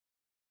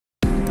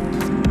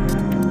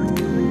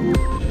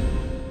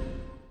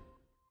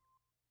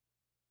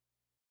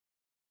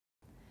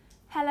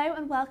Hello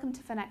and welcome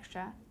to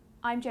Finextra.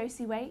 I'm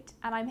Josie Waite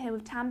and I'm here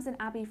with Tamsin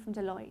Abbey from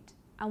Deloitte,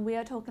 and we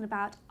are talking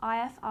about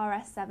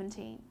IFRS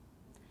 17.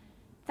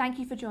 Thank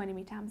you for joining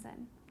me,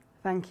 Tamsin.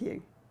 Thank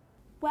you.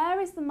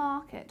 Where is the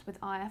market with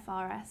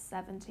IFRS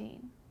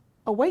 17?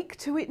 Awake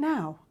to it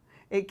now.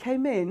 It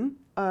came in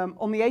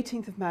on the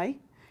 18th of May.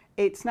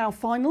 It's now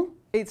final,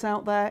 it's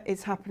out there,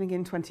 it's happening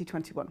in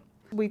 2021.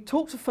 We've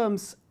talked to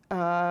firms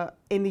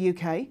in the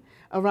UK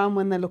around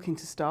when they're looking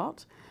to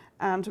start,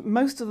 and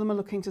most of them are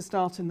looking to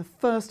start in the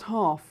first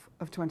half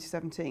of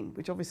 2017,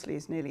 which obviously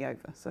is nearly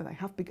over, so they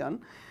have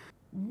begun.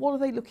 What are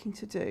they looking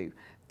to do?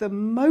 The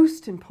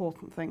most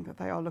important thing that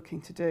they are looking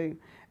to do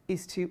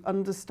is to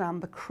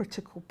understand the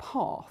critical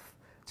path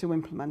to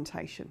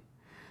implementation.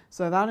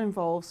 So that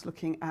involves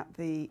looking at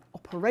the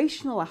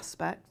operational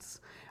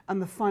aspects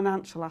and the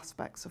financial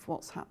aspects of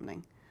what's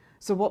happening.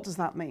 So what does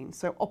that mean?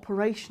 So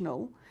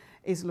operational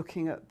is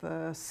looking at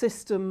the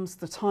systems,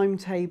 the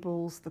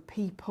timetables, the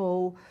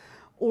people,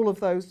 all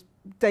of those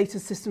data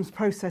systems,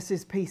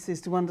 processes,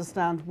 pieces to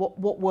understand what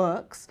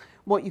works,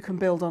 what you can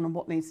build on and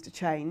what needs to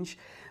change.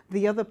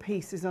 The other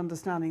piece is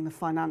understanding the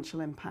financial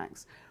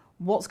impacts.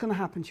 What's going to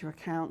happen to your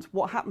account?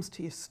 What happens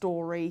to your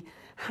story?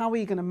 How are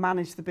you going to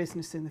manage the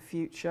business in the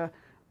future?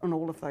 And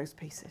all of those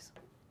pieces.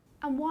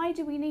 And why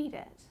do we need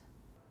it?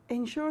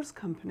 Insurance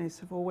companies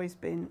have always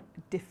been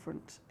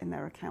different in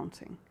their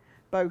accounting,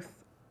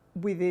 both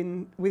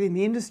within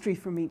the industry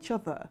from each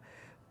other,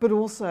 but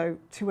also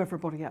to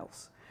everybody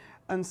else.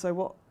 And so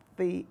what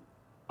the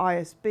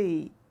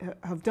ISB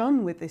have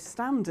done with this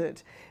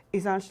standard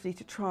is actually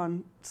to try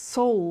and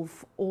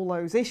solve all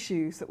those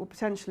issues that were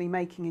potentially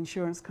making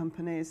insurance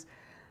companies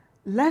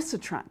less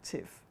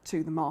attractive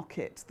to the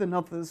market than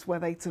others where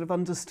they sort of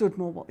understood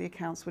more what the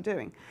accounts were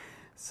doing.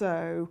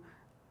 So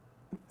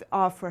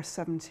IFRS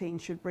 17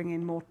 should bring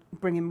in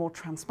more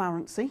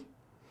transparency,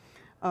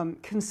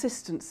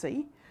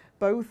 consistency,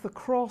 both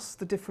across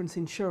the different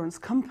insurance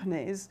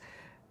companies,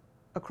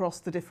 across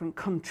the different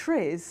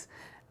countries,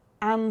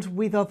 and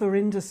with other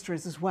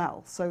industries as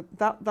well. So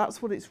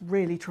that's what it's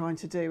really trying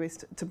to do,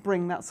 is to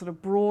bring that sort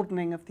of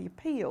broadening of the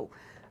appeal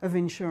of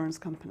insurance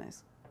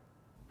companies.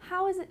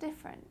 How is it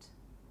different?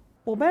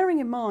 Well, bearing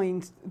in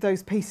mind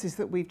those pieces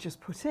that we've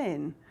just put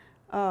in,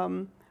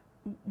 it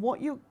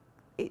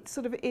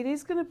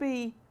is going to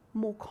be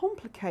more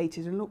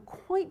complicated and look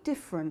quite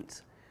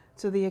different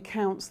to the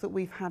accounts that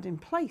we've had in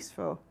place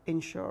for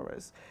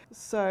insurers.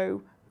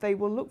 So they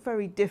will look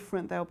very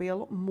different. There'll be a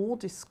lot more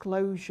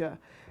disclosure.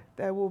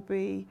 There will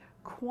be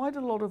quite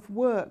a lot of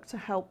work to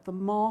help the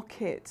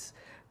market,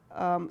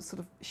 sort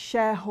of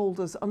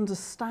shareholders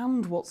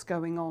understand what's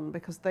going on,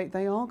 because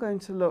they are going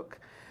to look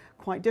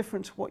quite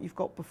different to what you've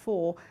got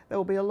before. There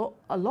will be a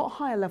lot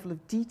higher level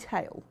of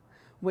detail,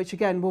 which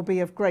again will be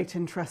of great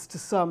interest to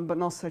some, but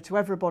not so to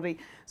everybody.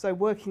 So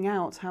working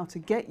out how to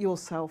get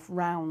yourself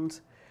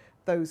round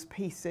those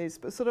pieces,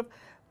 but sort of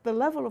the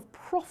level of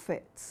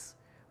profits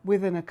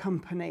within a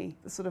company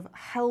sort of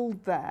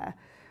held there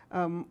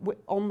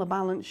on the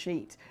balance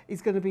sheet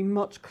is going to be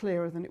much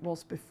clearer than it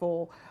was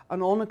before,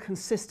 and on a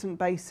consistent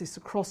basis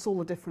across all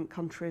the different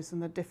countries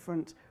and the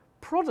different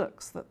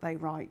products that they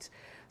write.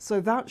 So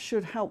that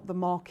should help the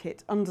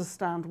market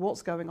understand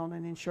what's going on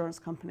in insurance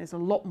companies a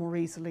lot more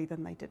easily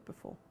than they did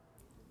before.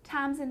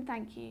 Tamsin,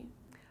 thank you.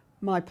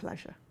 My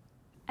pleasure.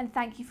 And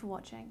thank you for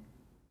watching.